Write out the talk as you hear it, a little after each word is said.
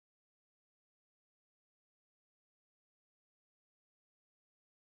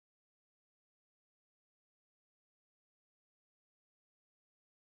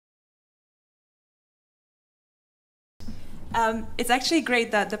It's actually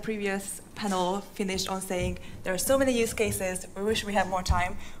great that the previous panel finished on saying there are so many use cases, we wish we had more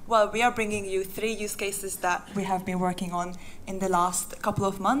time. Well, we are bringing you 3 use cases that we have been working on in the last couple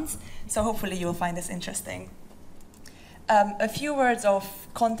of months, so hopefully you'll find this interesting. A few words of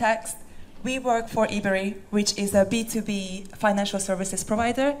context. We work for Ebury, which is a B2B financial services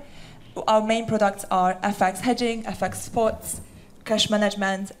provider. Our main products are FX hedging, FX spots, cash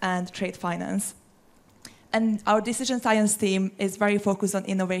management, and trade finance. And our decision science team is very focused on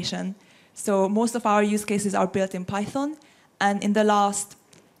innovation. So most of our use cases are built in Python. And in the last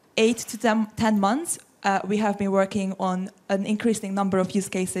 8 to 10 months, we have been working on an increasing number of use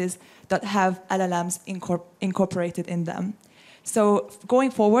cases that have LLMs incorporated in them. So going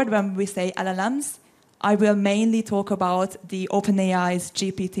forward, when we say LLMs, I will mainly talk about the OpenAI's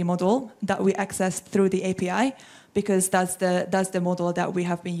GPT model that we access through the API, because that's the model that we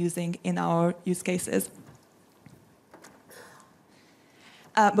have been using in our use cases.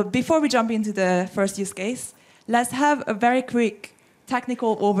 But before we jump into the first use case, let's have a very quick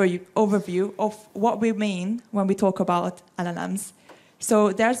technical overview of what we mean when we talk about LLMs.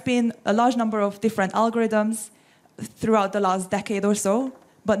 So there's been a large number of different algorithms throughout the last decade or so,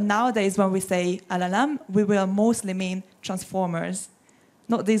 but nowadays when we say LLM, we will mostly mean transformers.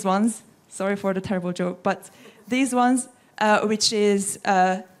 Not these ones, sorry for the terrible joke, but these ones,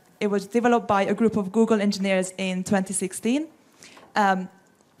 it was developed by a group of Google engineers in 2016.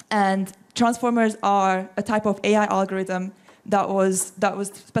 And transformers are a type of AI algorithm that was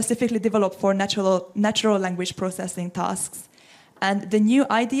specifically developed for natural language processing tasks. And the new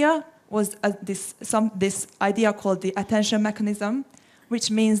idea was this idea called the attention mechanism, which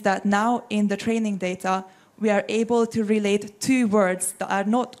means that now in the training data, we are able to relate 2 words that are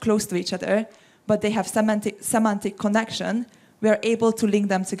not close to each other, but they have semantic connection. We are able to link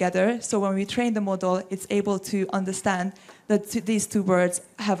them together. So when we train the model, it's able to understand that these 2 words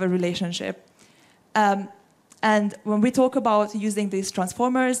have a relationship. And when we talk about using these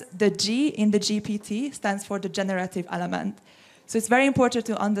transformers, the G in the GPT stands for the generative element. So it's very important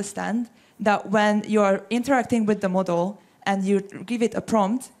to understand that when you're interacting with the model and you give it a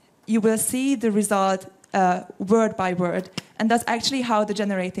prompt, you will see the result word by word. And that's actually how the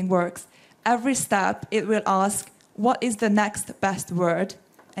generating works. Every step, it will ask, what is the next best word?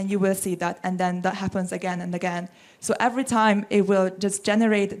 And you will see that, and then that happens again and again. So every time, it will just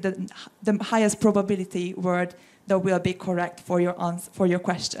generate the highest probability word that will be correct for your answer, for your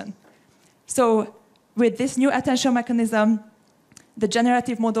question. So with this new attention mechanism, the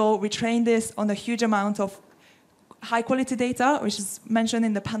generative model, we train this on a huge amount of high-quality data, which is mentioned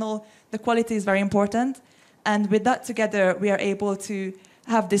in the panel. The quality is very important. And with that together, we are able to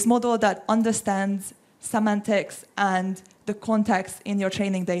have this model that understands semantics and the context in your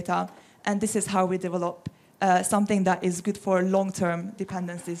training data. And this is how we develop something that is good for long-term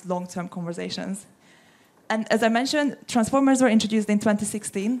dependencies, long-term conversations. And as I mentioned, transformers were introduced in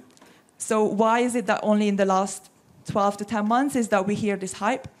 2016. So why is it that only in the last 12 to 10 months is that we hear this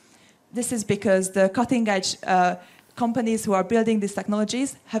hype? This is because the cutting-edge companies who are building these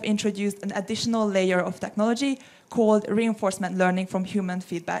technologies have introduced an additional layer of technology called reinforcement learning from human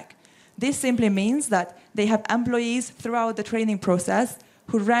feedback. This simply means that they have employees throughout the training process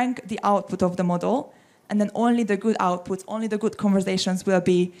who rank the output of the model, and then only the good outputs, only the good conversations will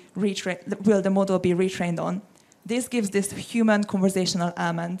the model be retrained on. This gives this human conversational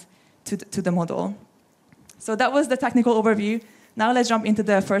element to the model. So that was the technical overview. Now let's jump into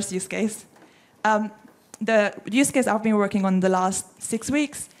the first use case. The use case I've been working on the last 6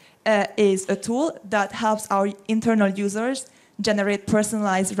 weeks is a tool that helps our internal users generate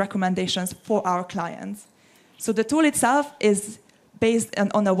personalized recommendations for our clients. So the tool itself is based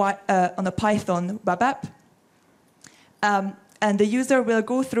on a Python web app. And the user will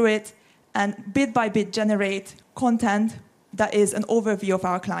go through it and bit by bit generate content that is an overview of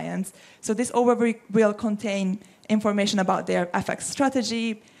our clients. So this overview will contain information about their FX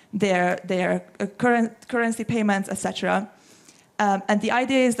strategy, their currency payments, etc. And the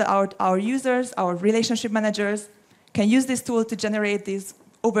idea is that our users, our relationship managers, can use this tool to generate these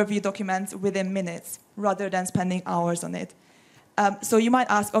overview documents within minutes, rather than spending hours on it. So you might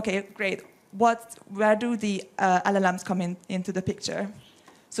ask, okay, great, where do the LLMs come into the picture?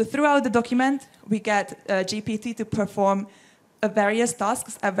 So throughout the document, we get GPT to perform various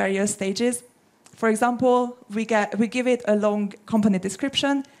tasks at various stages. For example, we give it a long company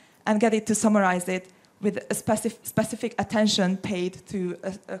description and get it to summarize it with a specific attention paid to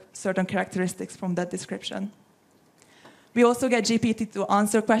certain characteristics from that description. We also get GPT to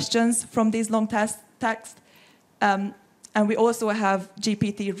answer questions from these long text. And we also have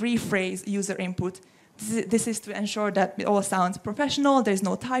GPT rephrase user input This is to ensure that it all sounds professional, there's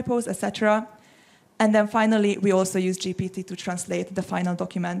no typos, etc. And then finally, we also use GPT to translate the final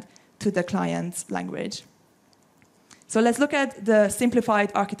document to the client's language. So let's look at the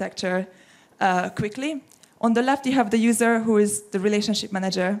simplified architecture quickly. On the left, you have the user, who is the relationship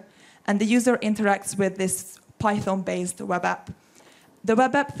manager, and the user interacts with this Python-based web app. The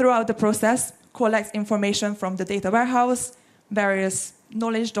web app, throughout the process, collects information from the data warehouse, various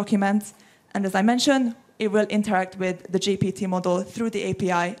knowledge documents, and as I mentioned, it will interact with the GPT model through the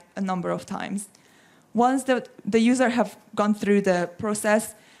API a number of times. Once the user have gone through the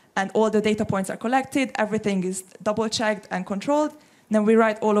process and all the data points are collected, everything is double-checked and controlled, then we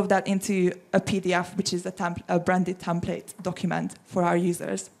write all of that into a PDF, which is a branded template document for our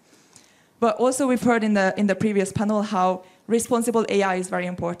users. But also we've heard in the previous panel how responsible AI is very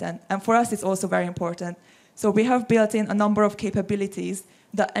important. And for us, it's also very important. So we have built in a number of capabilities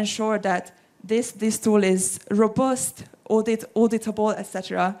that ensure that this tool is robust, auditable,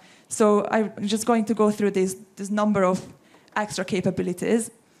 etc. So I'm just going to go through this number of extra capabilities.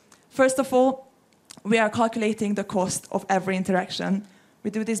 First of all, we are calculating the cost of every interaction.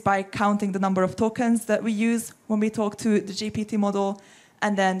 We do this by counting the number of tokens that we use when we talk to the GPT model,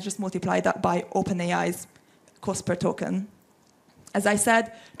 and then just multiply that by OpenAI's cost per token. As I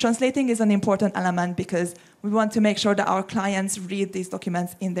said, translating is an important element because we want to make sure that our clients read these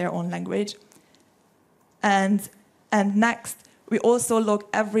documents in their own language. And next, we also log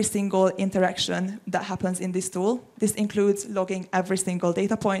every single interaction that happens in this tool. This includes logging every single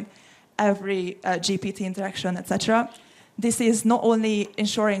data point, every GPT interaction, etc. This is not only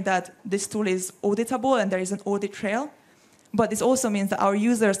ensuring that this tool is auditable and there is an audit trail, but this also means that our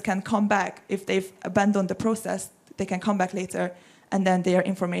users can come back if they've abandoned the process. They can come back later, and then their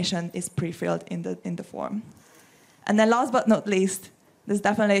information is pre-filled in the form. And then last but not least, there's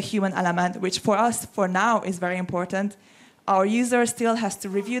definitely a human element, which for us, for now, is very important. Our user still has to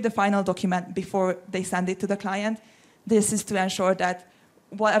review the final document before they send it to the client. This is to ensure that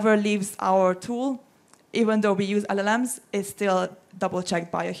whatever leaves our tool, even though we use LLMs, is still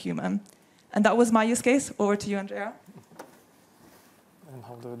double-checked by a human. And that was my use case. Over to you, Andrea. And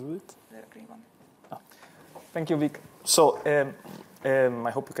how do I do it? The green one. Oh. Thank you, Vic. So I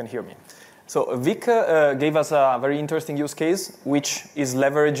hope you can hear me. So Vic gave us a very interesting use case, which is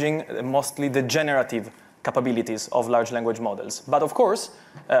leveraging mostly the generative capabilities of large language models. But of course,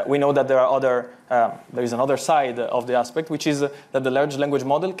 we know that there is another side of the aspect, which is that the large language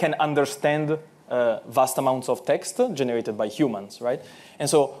model can understand vast amounts of text generated by humans, right? And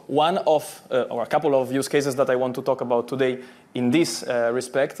so one of, or a couple of use cases that I want to talk about today in this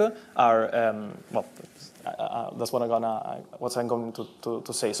respect are, that's what I'm going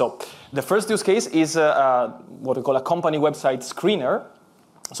to say. So the first use case is what we call a company website screener.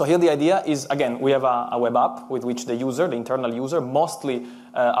 So here the idea is, again, we have a web app with which the user, the internal user, mostly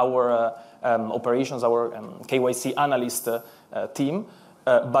our operations, our KYC analyst team,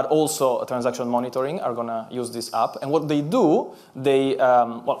 but also transaction monitoring are going to use this app. And what they do, they,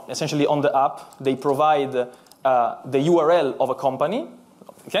 essentially on the app, they provide the URL of a company.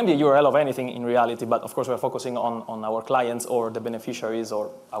 It can be a URL of anything in reality, but of course we're focusing on our clients or the beneficiaries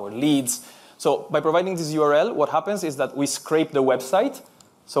or our leads. So by providing this URL, what happens is that we scrape the website.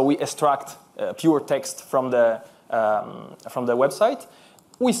 So we extract pure text from the website.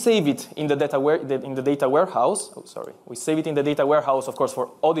 We save it in the data warehouse. Oh, sorry. We save it in the data warehouse, of course,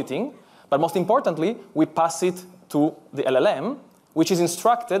 for auditing. But most importantly, we pass it to the LLM, which is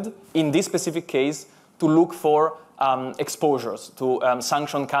instructed in this specific case to look for exposures to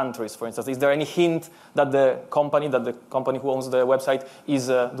sanctioned countries, for instance. Is there any hint that the company who owns the website is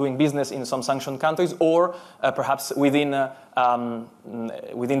doing business in some sanctioned countries, or perhaps within their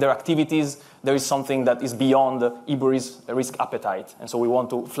activities there is something that is beyond Ebury's risk appetite, and so we want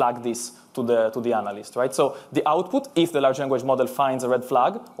to flag this to the analyst, right? So the output, if the large language model finds a red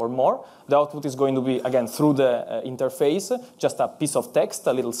flag or more, the output is going to be, again, through the interface, just a piece of text,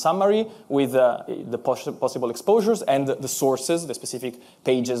 a little summary with the possible exposures and the sources, the specific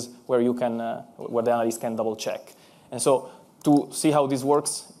pages where you can, where the analyst can double check. And so to see how this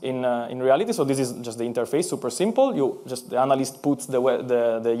works in reality, so this is just the interface, super simple. The analyst puts the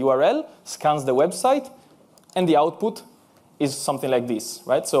URL, scans the website, and the output is something like this,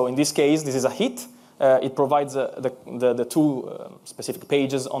 right? So in this case, this is a hit. It provides the two specific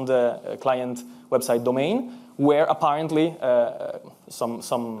pages on the client website domain, where apparently some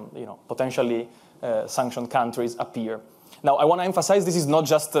potentially sanctioned countries appear. Now, I want to emphasize this is not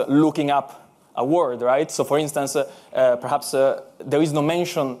just looking up a word, right? So for instance, perhaps there is no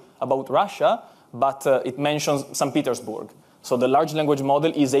mention about Russia, but it mentions St. Petersburg. So the large language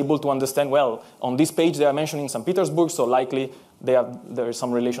model is able to understand, well, on this page they are mentioning St. Petersburg, so likely there is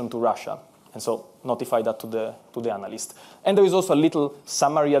some relation to Russia. And so notify that to the analyst. And there is also a little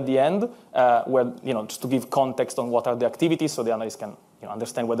summary at the end where, just to give context on what are the activities so the analyst can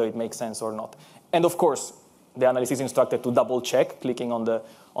understand whether it makes sense or not. And of course, the analyst is instructed to double check, clicking on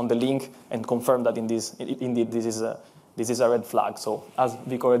the link and confirm that indeed this is a red flag. So as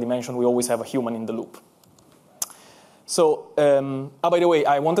Vic already mentioned, we always have a human in the loop. So, by the way,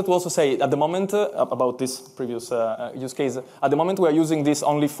 I wanted to also say at the moment about this previous use case. At the moment, we are using this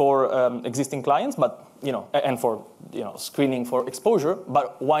only for existing clients, but and for screening for exposure.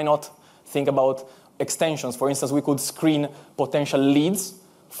 But why not think about extensions? For instance, we could screen potential leads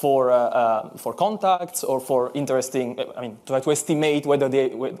for contacts or for interesting. Try to estimate whether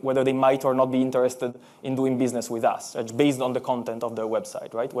they might or not be interested in doing business with us, based on the content of their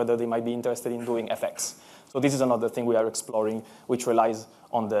website, right? Whether they might be interested in doing FX. So this is another thing we are exploring, which relies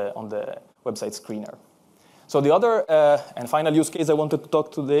on the website screener. So the other and final use case I wanted to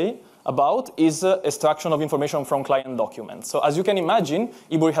talk today about is extraction of information from client documents. So as you can imagine,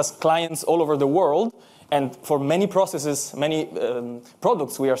 Ebury has clients all over the world, and for many processes, many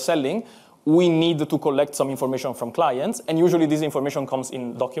products we are selling, we need to collect some information from clients, and usually this information comes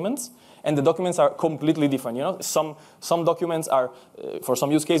in documents, and the documents are completely different. Some documents are, for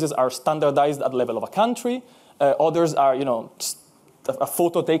some use cases, are standardized at the level of a country. Others are, a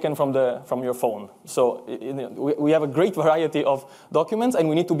photo taken from your phone. So we have a great variety of documents, and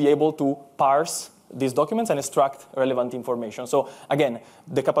we need to be able to parse these documents and extract relevant information. So again,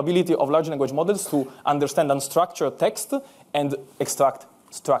 the capability of large language models to understand unstructured text and extract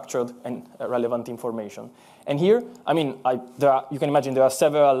structured and relevant information. And here, you can imagine there are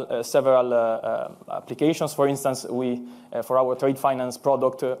several applications. For instance, for our trade finance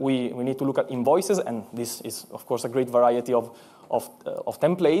product, we need to look at invoices, and this is, of course, a great variety of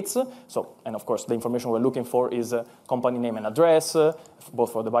templates. So, and of course, the information we're looking for is company name and address,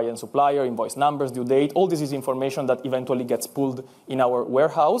 both for the buyer and supplier, invoice numbers, due date. All this is information that eventually gets pulled in our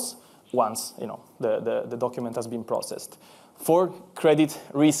warehouse once the document has been processed. For credit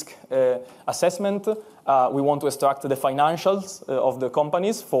risk assessment, we want to extract the financials of the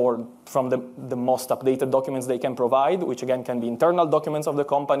companies from the most updated documents they can provide, which again can be internal documents of the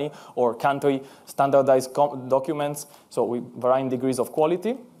company or country standardized documents. So we vary in degrees of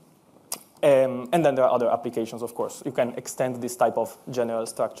quality. And then there are other applications, of course. You can extend this type of general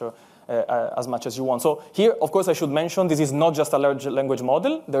structure as much as you want. So here, of course, I should mention this is not just a large language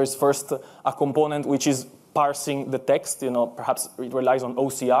model. There is first a component which is parsing the text. Perhaps it relies on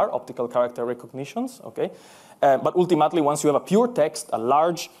OCR, optical character recognitions. Okay, but ultimately, once you have a pure text, a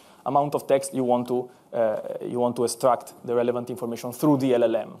large amount of text, you want to extract the relevant information through the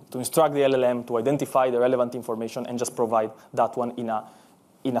LLM, to instruct the LLM to identify the relevant information and just provide that one in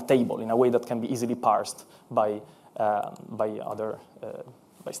a table in a way that can be easily parsed by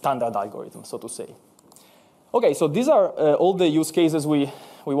standard algorithms, so to say. Okay, so these are all the use cases we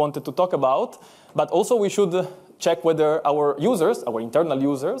wanted to talk about, but also we should check whether our users, our internal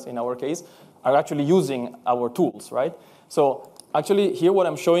users in our case, are actually using our tools, right? So actually here what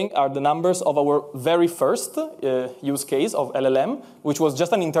I'm showing are the numbers of our very first use case of LLM, which was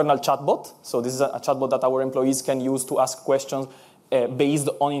just an internal chatbot. So this is a chatbot that our employees can use to ask questions based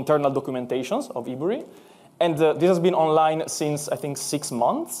on internal documentations of Ebury. And this has been online since, I think, 6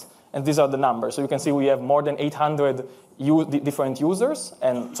 months. And these are the numbers. So you can see we have more than 800 different users.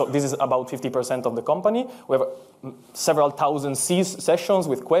 And so this is about 50% of the company. We have several thousand sessions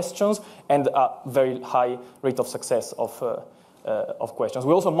with questions and a very high rate of success of questions.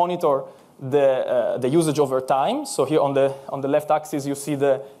 We also monitor the usage over time. So here on the left axis, you see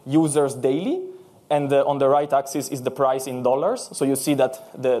the users daily. And on the right axis is the price in dollars. So you see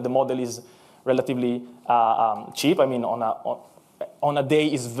that the model is relatively cheap. On a day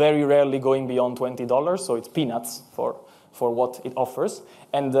is very rarely going beyond $20, so it's peanuts for what it offers.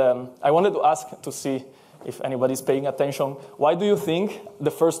 And I wanted to ask to see if anybody's paying attention. Why do you think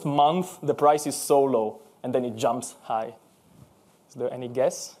the first month the price is so low and then it jumps high? Is there any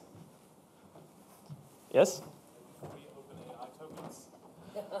guess? Yes? Free OpenAI tokens.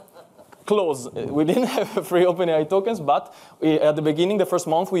 Close. We didn't have free OpenAI tokens, but at the beginning, the first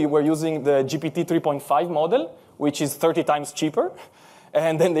month, we were using the GPT 3.5 model, which is 30 times cheaper.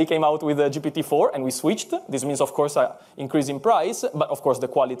 And then they came out with the GPT-4, and we switched. This means, of course, an increase in price, but of course, the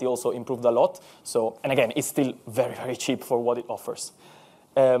quality also improved a lot. So, and again, it's still very, very cheap for what it offers.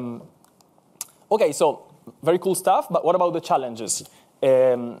 Okay, so very cool stuff, but what about the challenges? We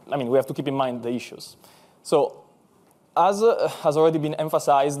have to keep in mind the issues. So, as has already been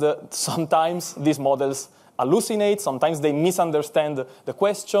emphasized, sometimes these models hallucinate, sometimes they misunderstand the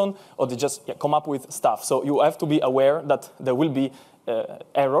question, or they just come up with stuff. So you have to be aware that there will be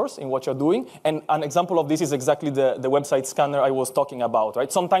errors in what you're doing. And an example of this is exactly the website scanner I was talking about,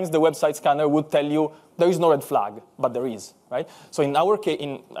 right? Sometimes the website scanner would tell you there is no red flag, but there is, right? So in our case,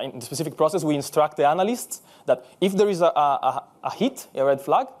 in the specific process, we instruct the analysts that if there is a hit, a red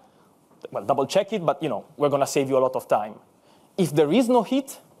flag, well, double check it, but we're going to save you a lot of time. If there is no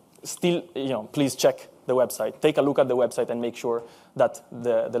hit, still, please check the website. Take a look at the website and make sure that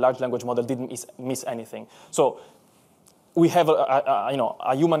the large language model didn't miss anything. So we have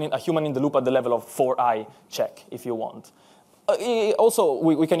a human in the loop at the level of 4i check, if you want. Also,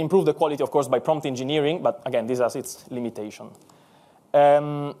 we can improve the quality, of course, by prompt engineering, but again, this has its limitation.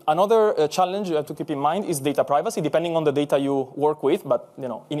 Another challenge you have to keep in mind is data privacy, depending on the data you work with. But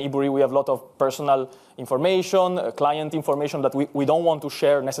in Ebury, we have a lot of personal information, client information that we don't want to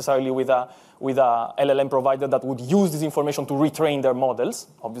share necessarily with a LLM provider that would use this information to retrain their models.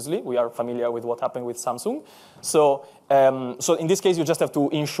 Obviously, we are familiar with what happened with Samsung. So in this case, you just have to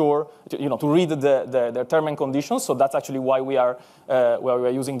ensure to read the term and conditions. So that's actually why we are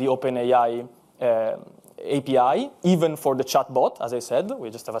using the OpenAI API, even for the chatbot. As I said,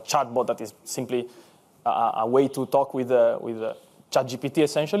 we just have a chatbot that is simply a way to talk with ChatGPT,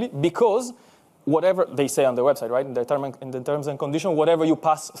 essentially, because whatever they say on the website, right, in the terms and conditions, whatever you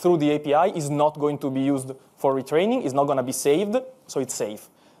pass through the API is not going to be used for retraining, is not going to be saved, so it's safe,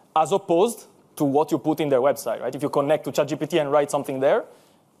 as opposed to what you put in their website, right? If you connect to ChatGPT and write something there,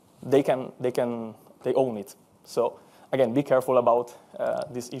 they own it. So again, be careful about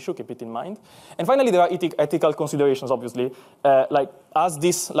this issue. Keep it in mind. And finally, there are ethical considerations, obviously. Like as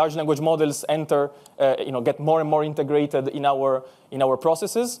these large language models get more and more integrated in our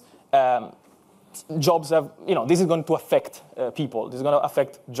processes, jobs have, this is going to affect people. This is going to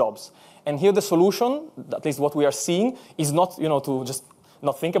affect jobs. And here the solution, at least what we are seeing, is not, to just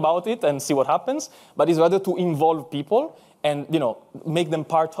not think about it and see what happens, but is rather to involve people and, make them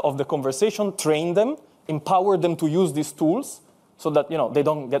part of the conversation, train them, empower them to use these tools so that they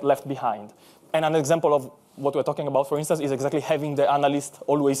don't get left behind. And an example of what we're talking about, for instance, is exactly having the analyst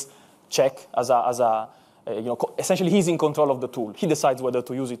always check essentially he's in control of the tool. He decides whether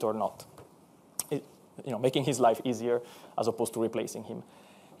to use it or not. Making his life easier as opposed to replacing him.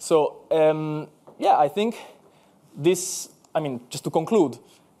 So I think this. Just to conclude,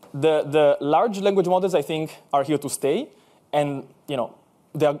 the large language models I think are here to stay, and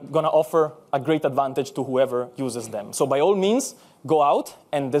they're going to offer a great advantage to whoever uses them. So by all means, go out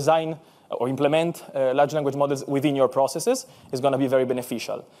and design or implement large language models within your processes. Is going to be very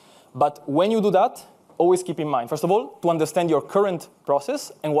beneficial. But when you do that, always keep in mind, first of all, to understand your current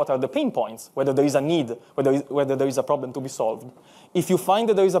process and what are the pain points, whether there is a need, whether there is a problem to be solved. If you find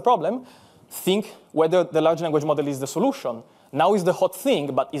that there is a problem, think whether the large language model is the solution. Now is the hot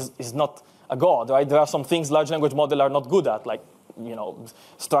thing, but is not a god, right? There are some things large language models are not good at, like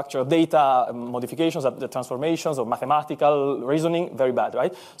structured data, modifications, the transformations, or mathematical reasoning, very bad,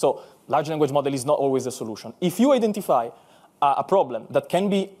 right? So large language model is not always the solution. If you identify a problem that can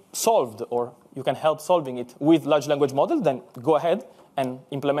be solved, or you can help solving it with large language model, then go ahead and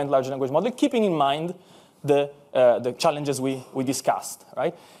implement large language model, keeping in mind the challenges we discussed,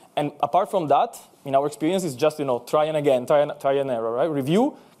 right? And apart from that, in our experience, it's just try and again, try and error, right?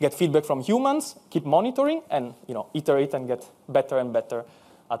 Review, get feedback from humans, keep monitoring, and iterate and get better and better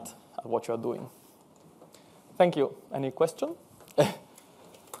at what you're doing. Thank you. Any question?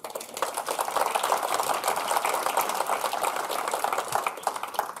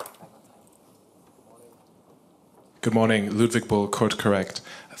 Good morning, Ludwig Bull, Code Correct.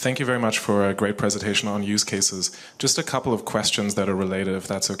 Thank you very much for a great presentation on use cases. Just a couple of questions that are related, if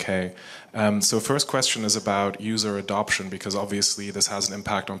that's okay. So first question is about user adoption, because obviously this has an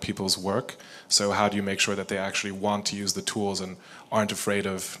impact on people's work. So how do you make sure that they actually want to use the tools and aren't afraid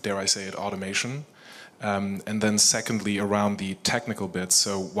of, dare I say it, automation? And then secondly, around the technical bits.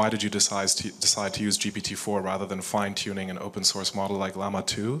 So why did you decide to use GPT-4 rather than fine-tuning an open source model like Llama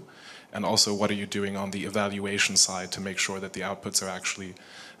 2? And also, what are you doing on the evaluation side to make sure that the outputs are actually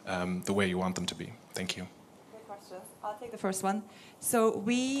the way you want them to be? Thank you. Great question. I'll take the first one. So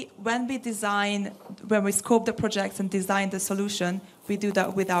when we scope the projects and design the solution, we do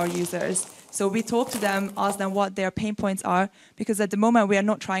that with our users. So we talk to them, ask them what their pain points are, because at the moment we are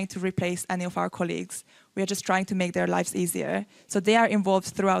not trying to replace any of our colleagues. We are just trying to make their lives easier. So they are involved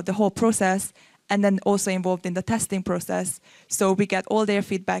throughout the whole process, and then also involved in the testing process. So we get all their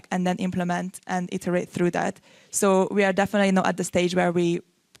feedback and then implement and iterate through that. So we are definitely not at the stage where we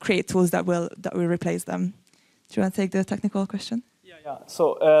create tools that will replace them. Do you want to take the technical question? Yeah. Yeah.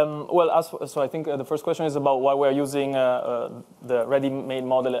 So, so I think the first question is about why we're using the ready-made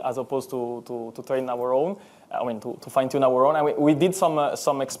model as opposed to train our own. I mean, to fine-tune our own. And we did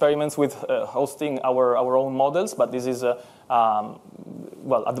some experiments with hosting our own models, but this is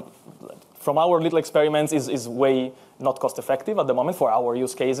from our little experiments is way not cost-effective at the moment for our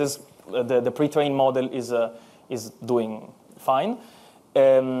use cases. The pre-trained model is doing fine.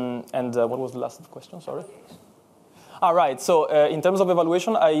 What was the last question? Sorry. Right. So in terms of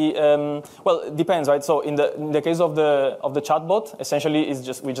evaluation, it depends, right? So in the case of the chatbot, essentially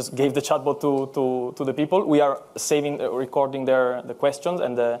we just gave the chatbot to the people. We are recording the questions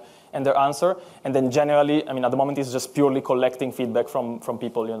and their answer, and then generally, I mean, at the moment, it's just purely collecting feedback from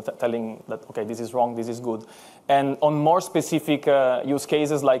people, telling that okay, this is wrong, this is good, and on more specific use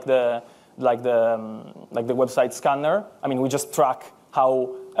cases like the website scanner, I mean, we just track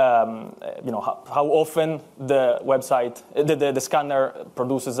how often the website, the scanner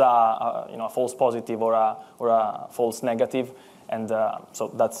produces a false positive or a false negative, and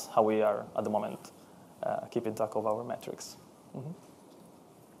so that's how we are at the moment keeping track of our metrics. Mm-hmm.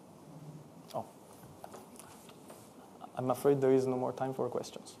 Oh, I'm afraid there is no more time for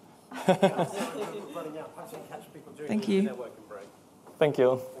questions. Thank you. Thank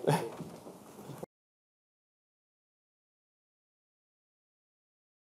you.